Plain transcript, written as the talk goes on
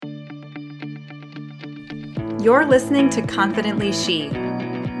You're listening to Confidently She,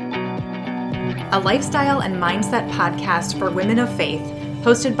 a lifestyle and mindset podcast for women of faith,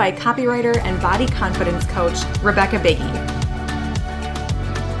 hosted by copywriter and body confidence coach, Rebecca Biggie.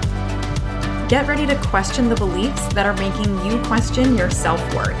 Get ready to question the beliefs that are making you question your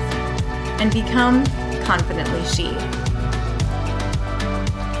self-worth and become confidently she.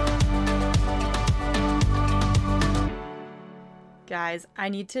 Guys, I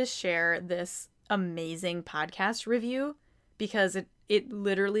need to share this amazing podcast review because it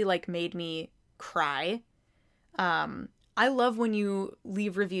literally made me cry. I love when you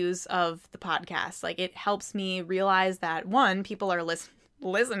leave reviews of the podcast. It helps me realize that one, people are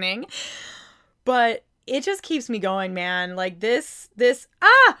listening, but it just keeps me going, man. Oh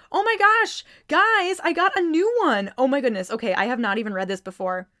my gosh, guys, I got a new one. Oh my goodness. Okay, I have not even read this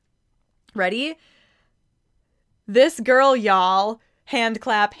before. Ready? This girl, y'all. Hand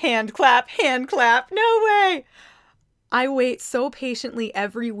clap, hand clap, hand clap. No way. I wait so patiently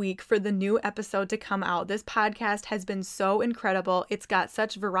every week for the new episode to come out. This podcast has been so incredible. It's got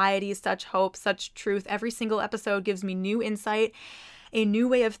such variety, such hope, such truth. Every single episode gives me new insight, a new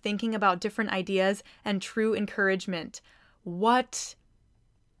way of thinking about different ideas, and true encouragement. What?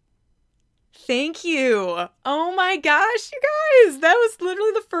 Thank you. Oh my gosh, you guys. That was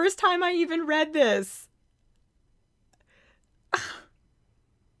literally the first time I even read this.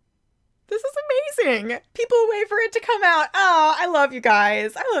 This is amazing. People wait for it to come out. Oh, I love you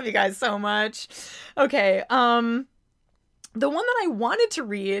guys. I love you guys so much. Okay. The one that I wanted to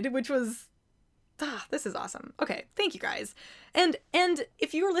read, which was, this is awesome. Okay. Thank you guys. And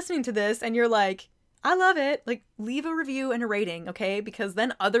if you were listening to this and you're like, I love it, leave a review and a rating. Okay. Because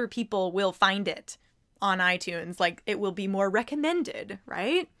then other people will find it on iTunes. It will be more recommended,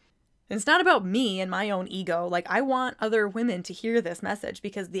 right? It's not about me and my own ego. I want other women to hear this message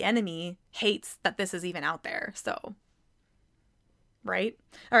because the enemy hates that this is even out there. So, right?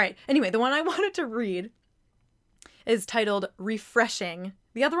 All right. Anyway, the one I wanted to read is titled Refreshing.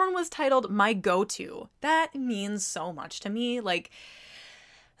 The other one was titled My Go-To. That means so much to me.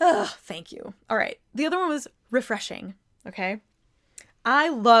 Thank you. All right. The other one was Refreshing. Okay. I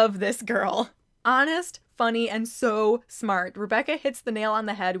love this girl. Honest, funny, and so smart. Rebecca hits the nail on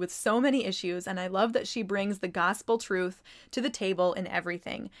the head with so many issues, and I love that she brings the gospel truth to the table in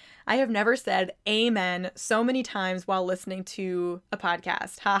everything. I have never said amen so many times while listening to a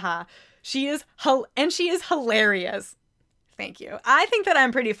podcast. Haha. She is hilarious. Thank you. I think that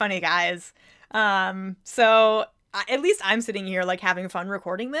I'm pretty funny, guys. So at least I'm sitting here having fun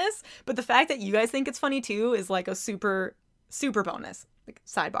recording this, but the fact that you guys think it's funny too is a super, super bonus.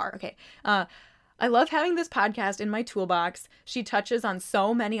 Sidebar. Okay. I love having this podcast in my toolbox. She touches on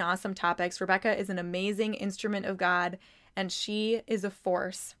so many awesome topics. Rebecca is an amazing instrument of God, and she is a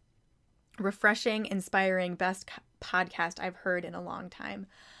force. Refreshing, inspiring, best podcast I've heard in a long time.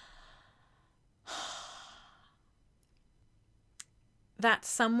 That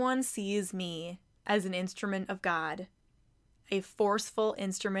someone sees me as an instrument of God, a forceful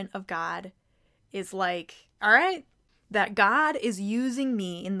instrument of God, is all right. That God is using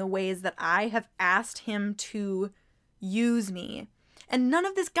me in the ways that I have asked him to use me. And none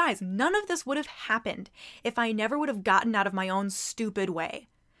of this would have happened if I never would have gotten out of my own stupid way.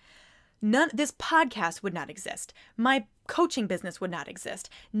 This podcast would not exist. My coaching business would not exist.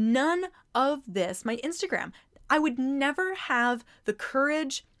 None of this, my Instagram, I would never have the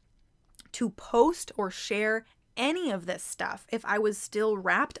courage to post or share any of this stuff if I was still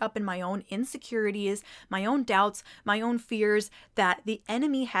wrapped up in my own insecurities, my own doubts, my own fears that the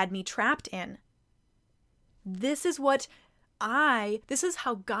enemy had me trapped in. This is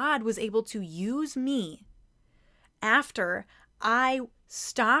how God was able to use me after I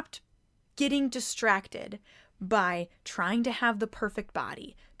stopped getting distracted by trying to have the perfect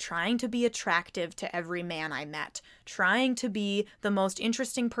body, trying to be attractive to every man I met, trying to be the most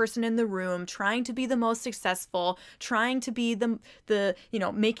interesting person in the room, trying to be the most successful, trying to be the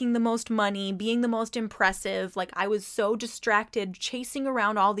making the most money, being the most impressive. I was so distracted chasing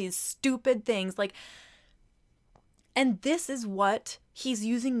around all these stupid things. And this is what he's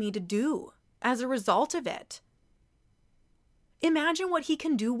using me to do as a result of it. Imagine what he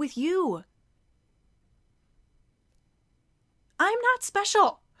can do with you. I'm not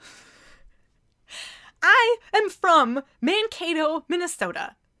special. I am from Mankato,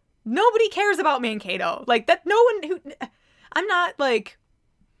 Minnesota. Nobody cares about Mankato. That no one who I'm not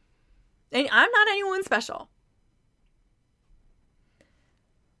anyone special.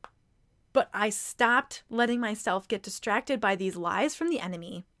 But I stopped letting myself get distracted by these lies from the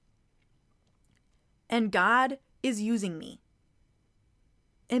enemy. And God is using me.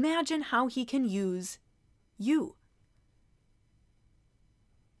 Imagine how he can use you.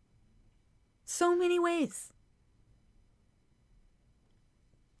 So many ways.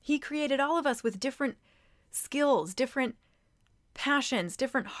 He created all of us with different skills, different passions,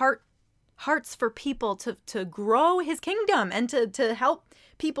 different hearts for people to grow his kingdom and to help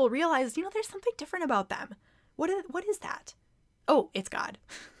people realize, there's something different about them. What is that? Oh, it's God.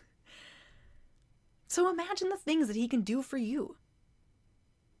 So imagine the things that he can do for you.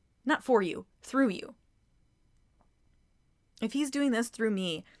 Not for you, through you. If he's doing this through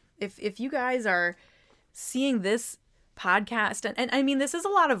me, if you guys are seeing this podcast, and I mean, this is a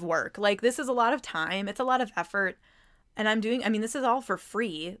lot of work. Like, this is a lot of time. It's a lot of effort. And this is all for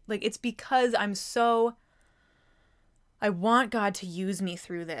free. Like, it's because I want God to use me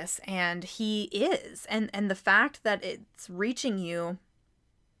through this, and he is. And the fact that it's reaching you,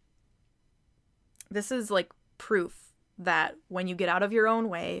 this is like proof that when you get out of your own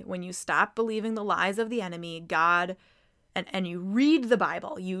way, when you stop believing the lies of the enemy, God, and you read the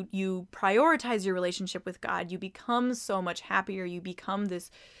Bible, you prioritize your relationship with God, you become so much happier, you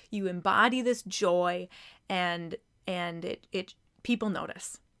embody this joy, and it people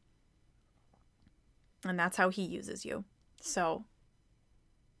notice. And that's how he uses you. So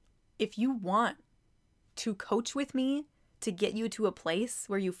if you want to coach with me to get you to a place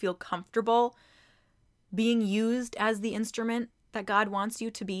where you feel comfortable being used as the instrument that God wants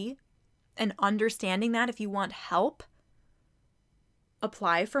you to be, and understanding that, if you want help,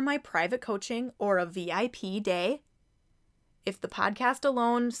 apply for my private coaching or a VIP day. If the podcast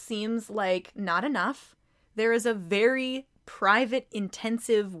alone seems like not enough, there is a very private,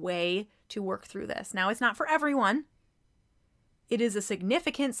 intensive way to work through this. Now, it's not for everyone. It is a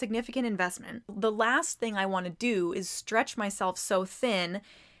significant investment. The last thing I want to do is stretch myself so thin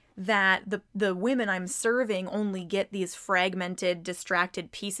that the women I'm serving only get these fragmented,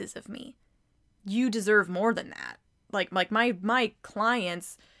 distracted pieces of me. You deserve more than that. Like my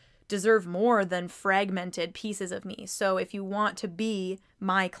clients deserve more than fragmented pieces of me. So if you want to be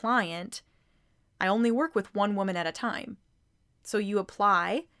my client, I only work with one woman at a time. So you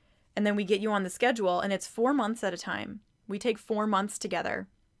apply, and then we get you on the schedule, and it's 4 months at a time. We take 4 months together,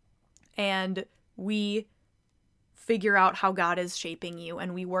 and we figure out how God is shaping you,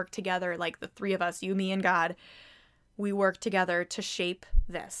 and we work together, like the three of us, you, me, and God. We work together to shape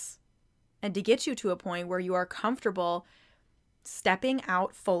this and to get you to a point where you are comfortable stepping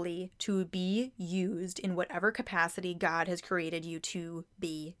out fully to be used in whatever capacity God has created you to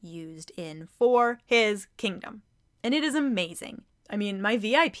be used in for his kingdom. And it is amazing. I mean, my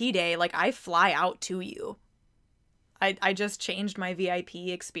VIP day, like, I fly out to you. I just changed my VIP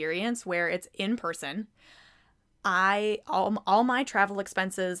experience where it's in person. All my travel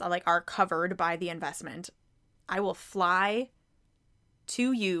expenses are covered by the investment. I will fly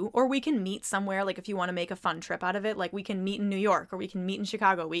to you, or we can meet somewhere. Like, if you want to make a fun trip out of it, like, we can meet in New York, or we can meet in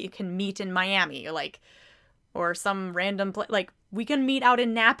Chicago, we can meet in Miami, or some random place. Like, we can meet out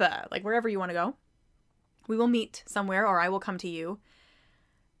in Napa, like, wherever you want to go. We will meet somewhere, or I will come to you,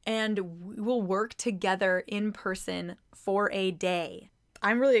 and we will work together in person for a day.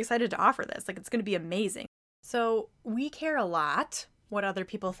 I'm really excited to offer this. Like, it's going to be amazing. So we care a lot what other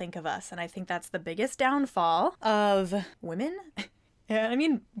people think of us, and I think that's the biggest downfall of women. I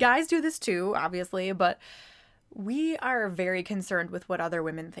mean, guys do this too, obviously, but we are very concerned with what other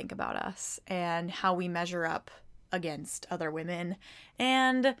women think about us and how we measure up against other women.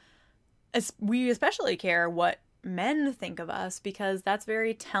 And we especially care what men think of us, because that's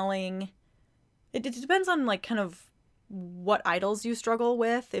very telling. It depends on kind of what idols you struggle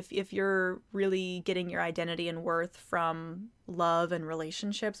with. If you're really getting your identity and worth from love and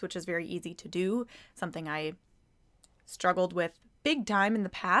relationships, which is very easy to do, something I struggled with big time in the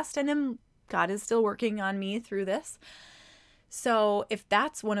past, and God is still working on me through this. So if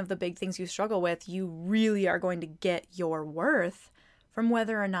that's one of the big things you struggle with, you really are going to get your worth from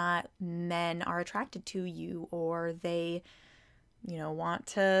whether or not men are attracted to you, or they, want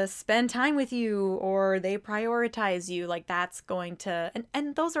to spend time with you, or they prioritize you. Like, that's going to,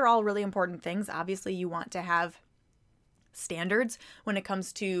 and those are all really important things. Obviously, you want to have standards when it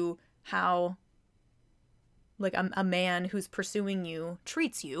comes to how a man who's pursuing you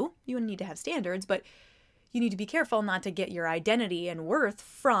treats you. You need to have standards, but you need to be careful not to get your identity and worth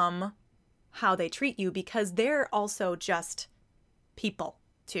from how they treat you, because they're also just people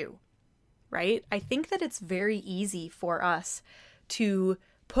too, right? I think that it's very easy for us to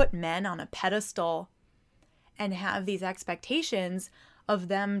put men on a pedestal and have these expectations of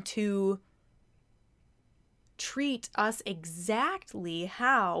them to treat us exactly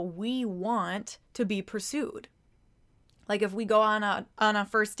how we want to be pursued. Like if we go on a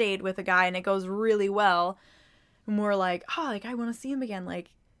first date with a guy and it goes really well, and we're like, oh, like I want to see him again,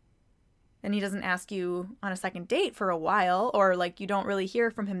 like, and he doesn't ask you on a second date for a while, or like you don't really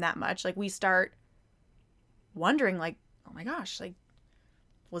hear from him that much, like we start wondering, like, oh my gosh, like,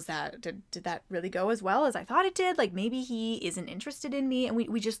 was that, did that really go as well as I thought it did? Like maybe he isn't interested in me. And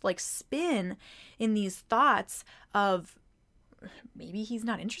we just like spin in these thoughts of maybe he's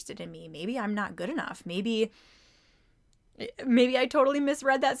not interested in me. Maybe I'm not good enough. Maybe I totally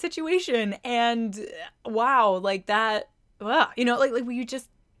misread that situation. And wow, like that, you know, like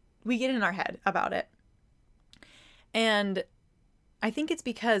we get in our head about it. And I think it's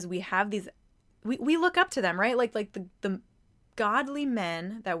because we have these, we look up to them, right? Like the godly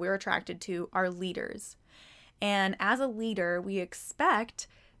men that we're attracted to are leaders. And as a leader, we expect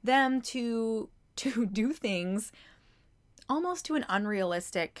them to do things almost to an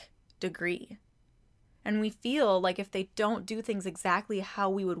unrealistic degree. And we feel like if they don't do things exactly how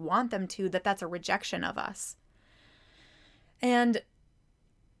we would want them to, that's a rejection of us. And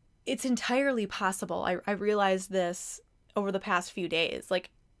it's entirely possible. I realized this over the past few days. Like,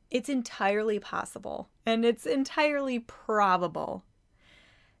 it's entirely possible and it's entirely probable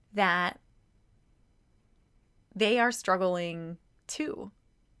that they are struggling too.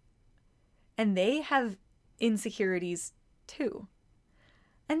 And they have insecurities too.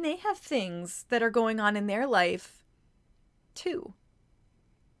 And they have things that are going on in their life too.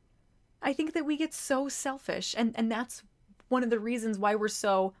 I think that we get so selfish, and that's one of the reasons why we're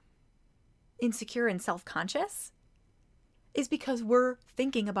so insecure and self-conscious, is because we're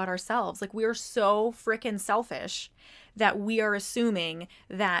thinking about ourselves. Like, we are so freaking selfish that we are assuming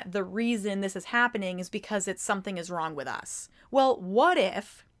that the reason this is happening is because something is wrong with us. Well, what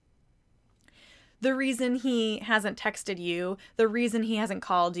if the reason he hasn't texted you, the reason he hasn't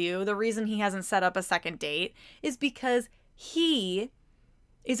called you, the reason he hasn't set up a second date is because he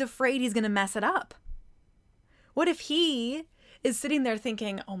is afraid he's going to mess it up? What if he is sitting there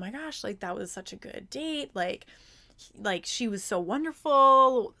thinking, oh my gosh, like that was such a good date. Like she was so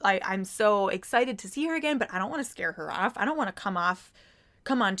wonderful. I'm so excited to see her again, but I don't want to scare her off. I don't want to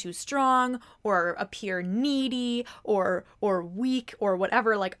come on too strong or appear needy or weak or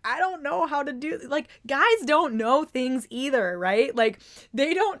whatever. Like, I don't know how to do, like, guys don't know things either, right? Like,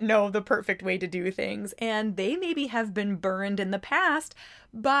 they don't know the perfect way to do things, and they maybe have been burned in the past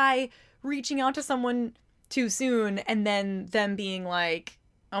by reaching out to someone too soon and then them being like,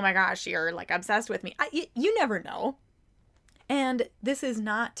 oh my gosh, you're like obsessed with me. You never know. And this is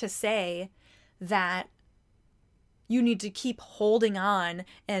not to say that you need to keep holding on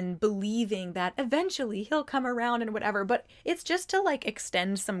and believing that eventually he'll come around and whatever, but it's just to like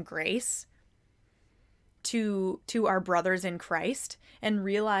extend some grace to our brothers in Christ and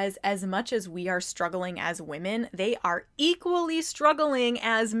realize as much as we are struggling as women, they are equally struggling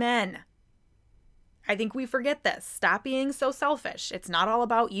as men. I think we forget this. Stop being so selfish. It's not all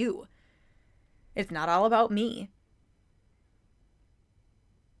about you. It's not all about me.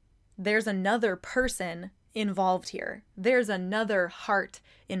 There's another person involved here. There's another heart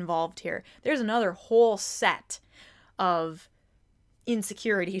involved here. There's another whole set of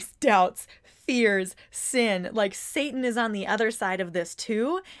insecurities, doubts, fears, sin. Like, Satan is on the other side of this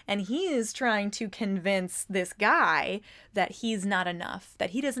too, and he is trying to convince this guy that he's not enough, that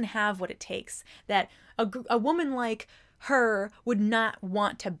he doesn't have what it takes, that a woman like her would not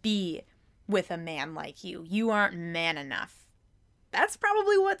want to be with a man like you. You aren't man enough. That's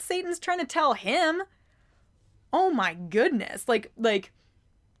probably what Satan's trying to tell him. Oh my goodness. Like,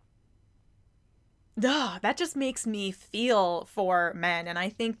 that just makes me feel for men. And I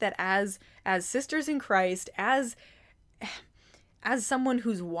think that as sisters in Christ, as someone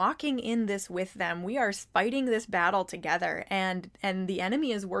who's walking in this with them, we are fighting this battle together, and the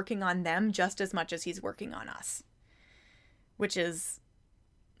enemy is working on them just as much as he's working on us, which is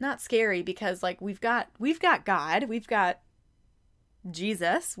not scary because, like, we've got God, we've got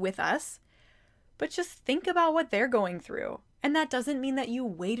Jesus with us, but just think about what they're going through. And that doesn't mean that you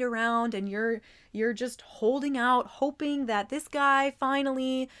wait around and you're just holding out, hoping that this guy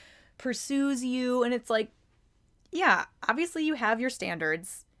finally pursues you. And it's like, yeah, obviously you have your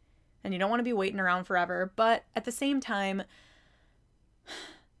standards and you don't want to be waiting around forever. But at the same time,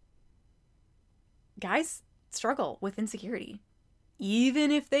 guys struggle with insecurity.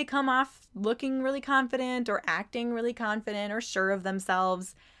 Even if they come off looking really confident or acting really confident or sure of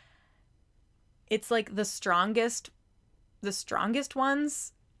themselves, it's like the strongest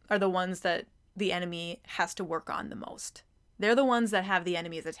ones are the ones that the enemy has to work on the most. They're the ones that have the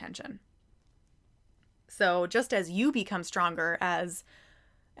enemy's attention. So just as you become stronger as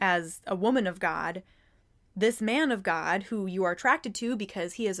a woman of God, this man of God who you are attracted to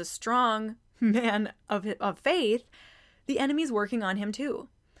because he is a strong man of faith, the enemy's working on him too.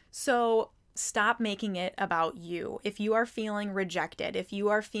 So stop making it about you. If you are feeling rejected, if you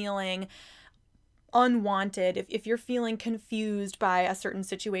are feeling unwanted, if you're feeling confused by a certain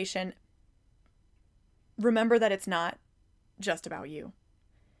situation, remember that it's not just about you.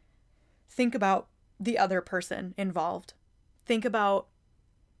 Think about the other person involved. Think about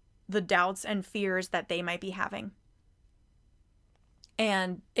the doubts and fears that they might be having.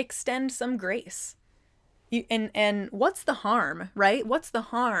 And extend some grace. And what's the harm, right? What's the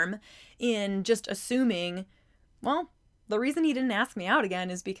harm in just assuming, well, the reason he didn't ask me out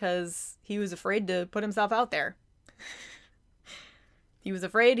again is because he was afraid to put himself out there. He was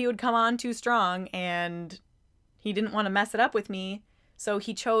afraid he would come on too strong, and he didn't want to mess it up with me, so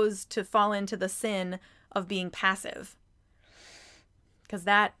he chose to fall into the sin of being passive. Because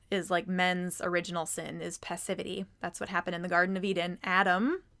that is like men's original sin, is passivity. That's what happened in the Garden of Eden.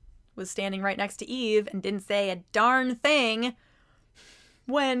 Adam was standing right next to Eve and didn't say a darn thing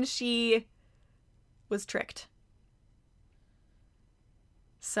when she was tricked.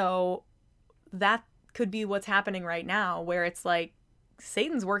 So that could be what's happening right now, where it's like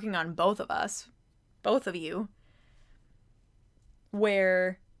Satan's working on both of us, both of you,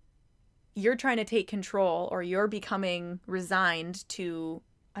 where you're trying to take control, or you're becoming resigned to,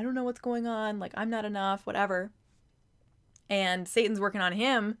 I don't know what's going on, like I'm not enough, whatever. And Satan's working on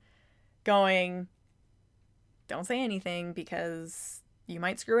him, going, don't say anything because you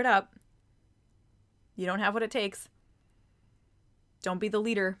might screw it up. You don't have what it takes. Don't be the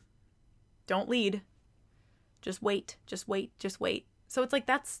leader. Don't lead. Just wait, just wait, just wait. So it's like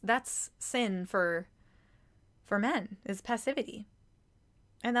that's sin for men, is passivity.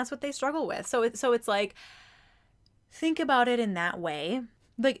 And that's what they struggle with. So it's like, think about it in that way.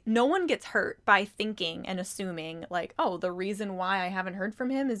 Like, no one gets hurt by thinking and assuming like, oh, the reason why I haven't heard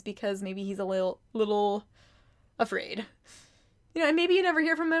from him is because maybe he's a little afraid. You know, and maybe you never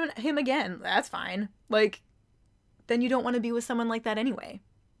hear from him again. That's fine. Like, then you don't want to be with someone like that anyway,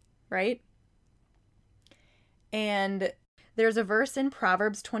 right? And there's a verse in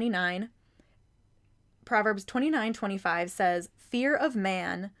Proverbs 29. Proverbs 29:25 says, "Fear of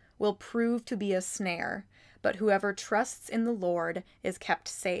man will prove to be a snare, but whoever trusts in the Lord is kept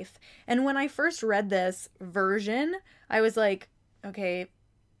safe." And when I first read this version, I was like, okay,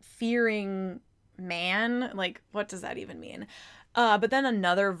 fearing man, like, what does that even mean? But then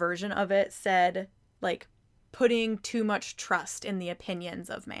another version of it said, like, putting too much trust in the opinions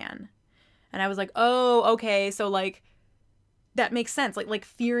of man. And I was like, oh, okay, so, like, that makes sense. Like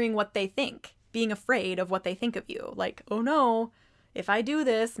fearing what they think, being afraid of what they think of you. Like, oh no, if I do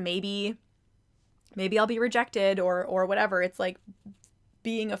this, maybe I'll be rejected or whatever. It's like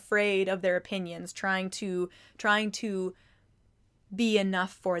being afraid of their opinions, trying to be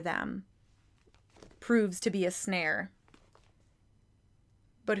enough for them proves to be a snare.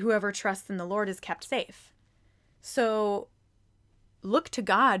 But whoever trusts in the Lord is kept safe. So look to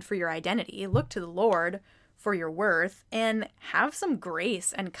God for your identity. Look to the Lord for your worth, and have some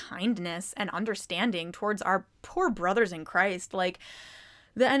grace and kindness and understanding towards our poor brothers in Christ. Like,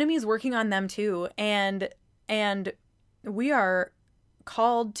 the enemy is working on them too, and we are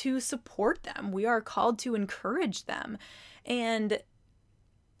called to support them. We are called to encourage them. And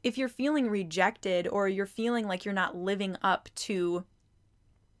if you're feeling rejected, or you're feeling like you're not living up to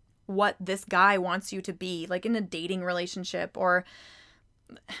what this guy wants you to be, like in a dating relationship or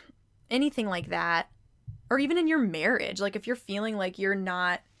anything like that, or even in your marriage, like if you're feeling like you're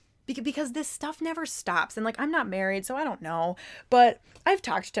not, because this stuff never stops. And like, I'm not married, so I don't know, but I've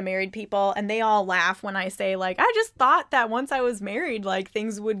talked to married people and they all laugh when I say, like, I just thought that once I was married, like,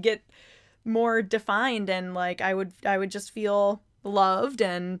 things would get more defined and like I would just feel loved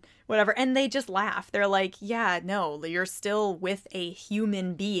and whatever. And they just laugh. They're like, yeah, no, you're still with a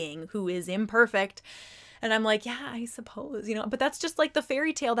human being who is imperfect. And I'm like, yeah, I suppose, you know, but that's just like the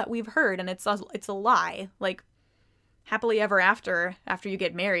fairy tale that we've heard. And it's a lie. Like, happily ever after you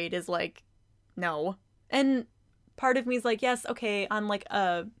get married is like, no. And part of me is like, yes, okay, on like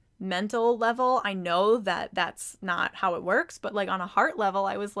a mental level, I know that that's not how it works. But like on a heart level,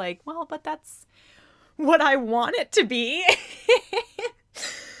 I was like, well, but that's what I want it to be.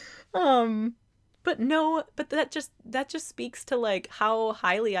 But no, but that just speaks to like how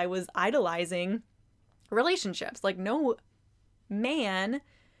highly I was idolizing relationships. Like, no man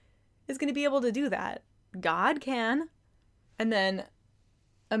is going to be able to do that. God can. And then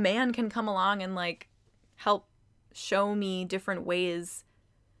a man can come along and like help show me different ways,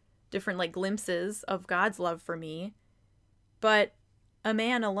 different like glimpses of God's love for me. But a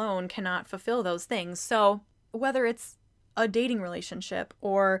man alone cannot fulfill those things. So whether it's a dating relationship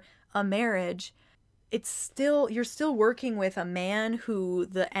or a marriage, you're still working with a man who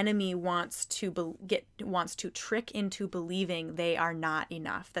the enemy wants to trick into believing they are not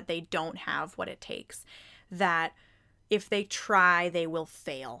enough, that they don't have what it takes, that if they try, they will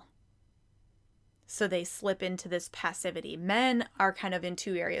fail. So they slip into this passivity. Men are kind of in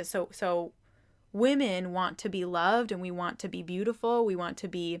two areas. So women want to be loved, and we want to be beautiful. We want to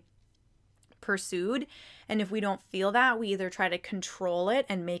be pursued. And if we don't feel that, we either try to control it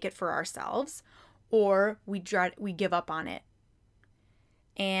and make it for ourselves, or we give up on it.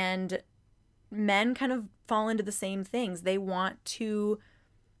 And men kind of fall into the same things. They're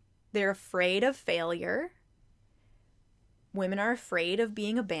afraid of failure. Women are afraid of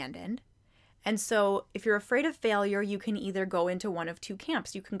being abandoned. And so if you're afraid of failure, you can either go into one of two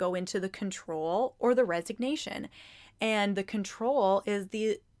camps. You can go into the control or the resignation. And the control is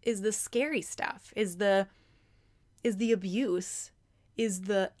the scary stuff, is the abuse, is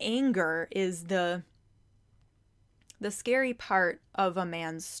the anger, is the scary part of a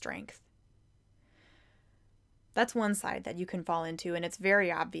man's strength. That's one side that you can fall into, and it's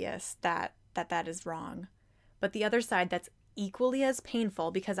very obvious that is wrong. But the other side that's equally as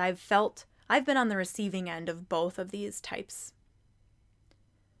painful, because I've been on the receiving end of both of these types.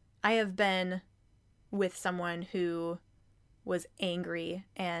 I have been with someone who was angry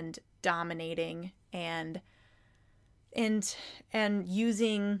and dominating and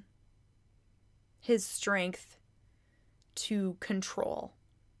using his strength to control.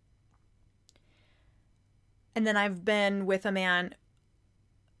 And then I've been with a man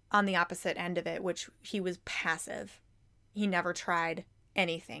on the opposite end of it, which he was passive. He never tried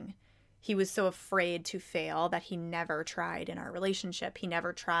anything. He was so afraid to fail that he never tried in our relationship. He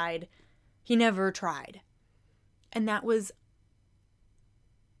never tried. And that was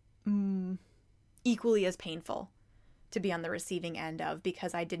equally as painful to be on the receiving end of,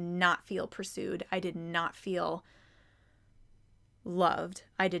 because I did not feel pursued. I did not feel loved.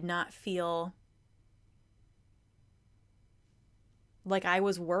 I did not feel like I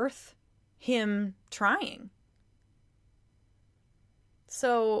was worth him trying.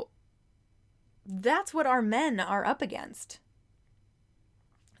 So that's what our men are up against.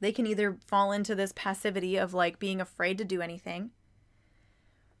 They can either fall into this passivity of like being afraid to do anything,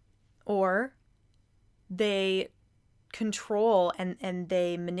 or they control and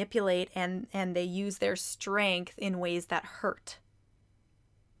they manipulate and they use their strength in ways that hurt.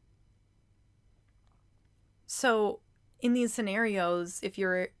 So in these scenarios, if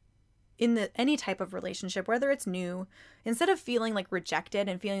you're in any type of relationship, whether it's new, instead of feeling like rejected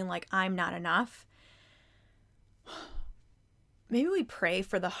and feeling like I'm not enough, maybe we pray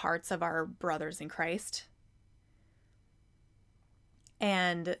for the hearts of our brothers in Christ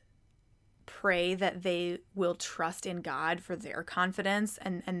and pray that they will trust in God for their confidence,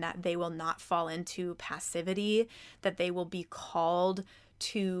 and that they will not fall into passivity, that they will be called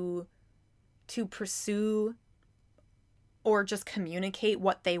to pursue or just communicate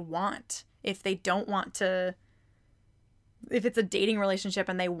what they want. If they don't want to, if it's a dating relationship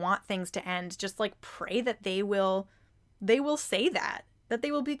and they want things to end, just like pray that they will say that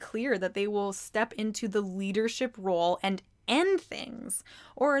they will be clear, that they will step into the leadership role and end things,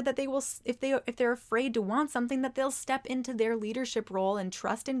 or that they will, if they're afraid to want something, that they'll step into their leadership role and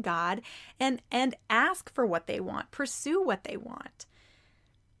trust in God and ask for what they want, pursue what they want.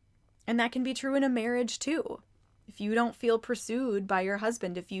 And that can be true in a marriage too. If you don't feel pursued by your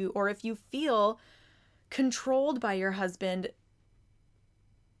husband, if you feel controlled by your husband,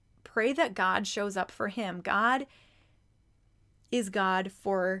 pray that God shows up for him. God is God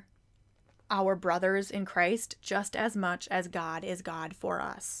for our brothers in Christ just as much as God is God for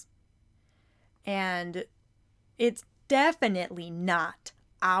us. And it's definitely not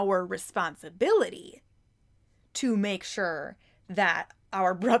our responsibility to make sure that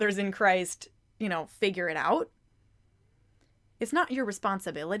our brothers in Christ, figure it out. It's not your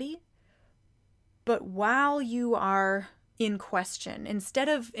responsibility. But while you are in question, instead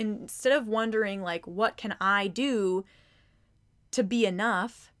of wondering like, what can I do to be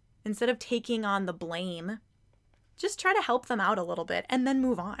enough, instead of taking on the blame, just try to help them out a little bit and then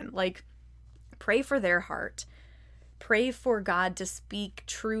move on. Like, pray for their heart. Pray for God to speak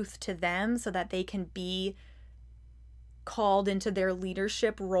truth to them so that they can be called into their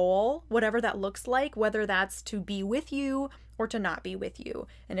leadership role, whatever that looks like, whether that's to be with you or to not be with you.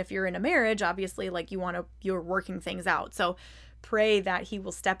 And if you're in a marriage, obviously, like you're working things out. So pray that he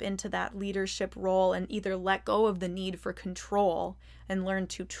will step into that leadership role and either let go of the need for control and learn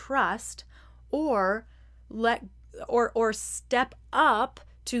to trust, or step up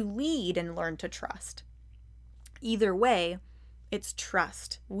to lead and learn to trust. Either way, it's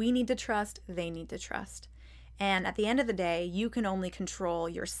trust. We need to trust, they need to trust. And at the end of the day, you can only control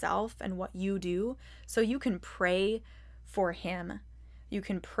yourself and what you do. So you can pray for him. You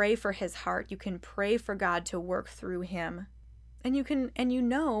can pray for his heart. You can pray for God to work through him. And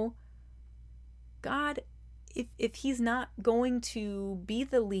God, if he's not going to be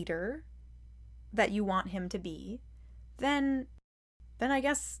the leader that you want him to be, then I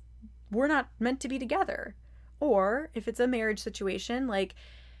guess we're not meant to be together. Or if it's a marriage situation, like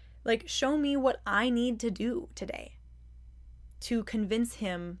show me what I need to do today to convince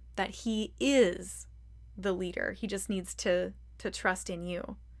him that he is the leader. He just needs to trust in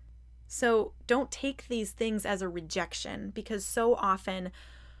you. So don't take these things as a rejection, because so often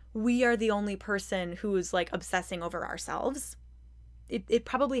we are the only person who's like obsessing over ourselves. It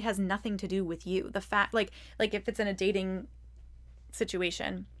probably has nothing to do with you. The fact, like if it's in a dating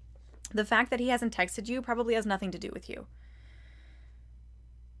situation, the fact that he hasn't texted you probably has nothing to do with you.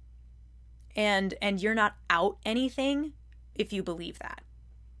 And you're not out anything if you believe that.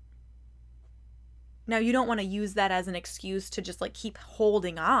 Now, you don't want to use that as an excuse to just like keep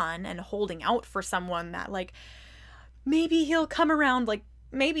holding on and holding out for someone that like maybe he'll come around, like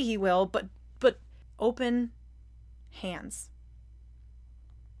maybe he will, but open hands.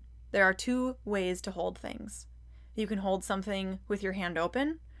 There are two ways to hold things. You can hold something with your hand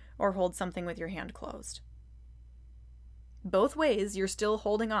open or hold something with your hand closed. Both ways, you're still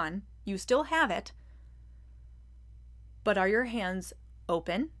holding on. You still have it. But are your hands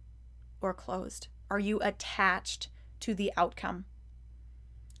open or closed? Are you attached to the outcome?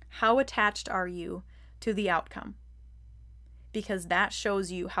 How attached are you to the outcome? Because that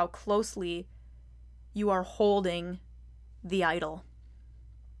shows you how closely you are holding the idol.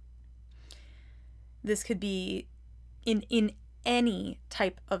 This could be in any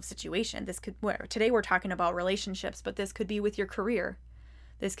type of situation. Today we're talking about relationships, but this could be with your career.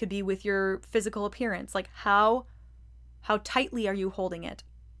 This could be with your physical appearance. Like how tightly are you holding it?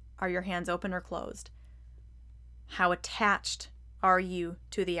 Are your hands open or closed? How attached are you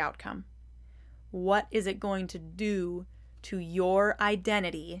to the outcome? What is it going to do to your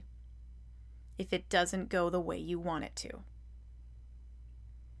identity if it doesn't go the way you want it to?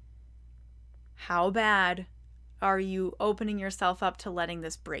 How bad are you opening yourself up to letting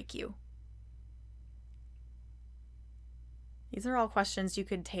this break you? These are all questions you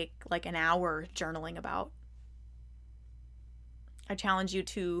could take like an hour journaling about. I challenge you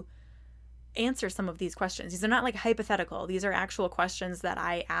to answer some of these questions. These are not like hypothetical. These are actual questions that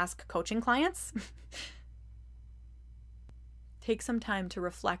I ask coaching clients. Take some time to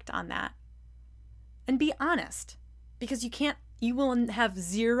reflect on that and be honest, because you will have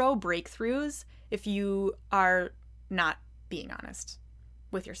zero breakthroughs if you are not being honest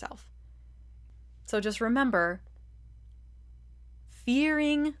with yourself. So just remember,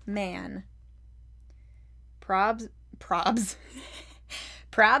 fearing man. Proverbs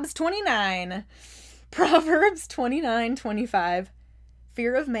 29. Proverbs 29:25.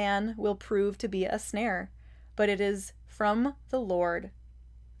 Fear of man will prove to be a snare, but it is from the Lord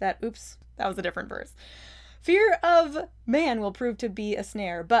that was a different verse. Fear of man will prove to be a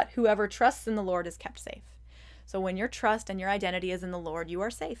snare, but whoever trusts in the Lord is kept safe. So when your trust and your identity is in the Lord, you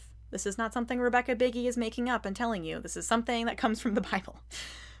are safe. This is not something Rebecca Biggie is making up and telling you. This is something that comes from the Bible,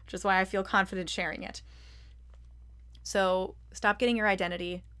 which is why I feel confident sharing it. So stop getting your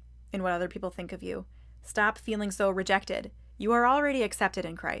identity in what other people think of you. Stop feeling so rejected. You are already accepted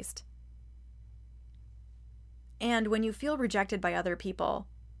in Christ. And when you feel rejected by other people,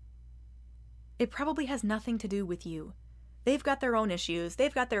 it probably has nothing to do with you. They've got their own issues.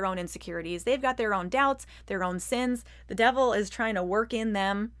 They've got their own insecurities. They've got their own doubts, their own sins. The devil is trying to work in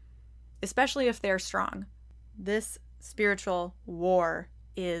them, especially if they're strong. This spiritual war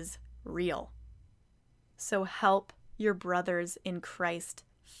is real. So help your brothers in Christ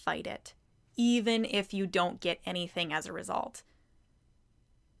fight it, even if you don't get anything as a result.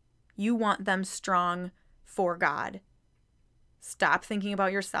 You want them strong for God. Stop thinking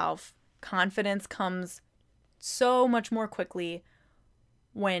about yourself. Confidence comes so much more quickly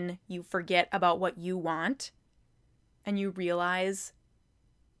when you forget about what you want and you realize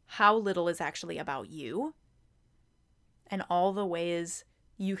how little is actually about you and all the ways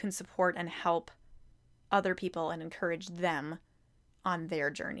you can support and help other people and encourage them on their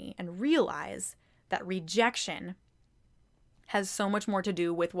journey, and realize that rejection has so much more to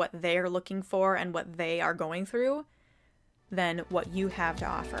do with what they're looking for and what they are going through than what you have to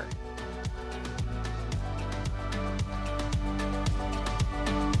offer.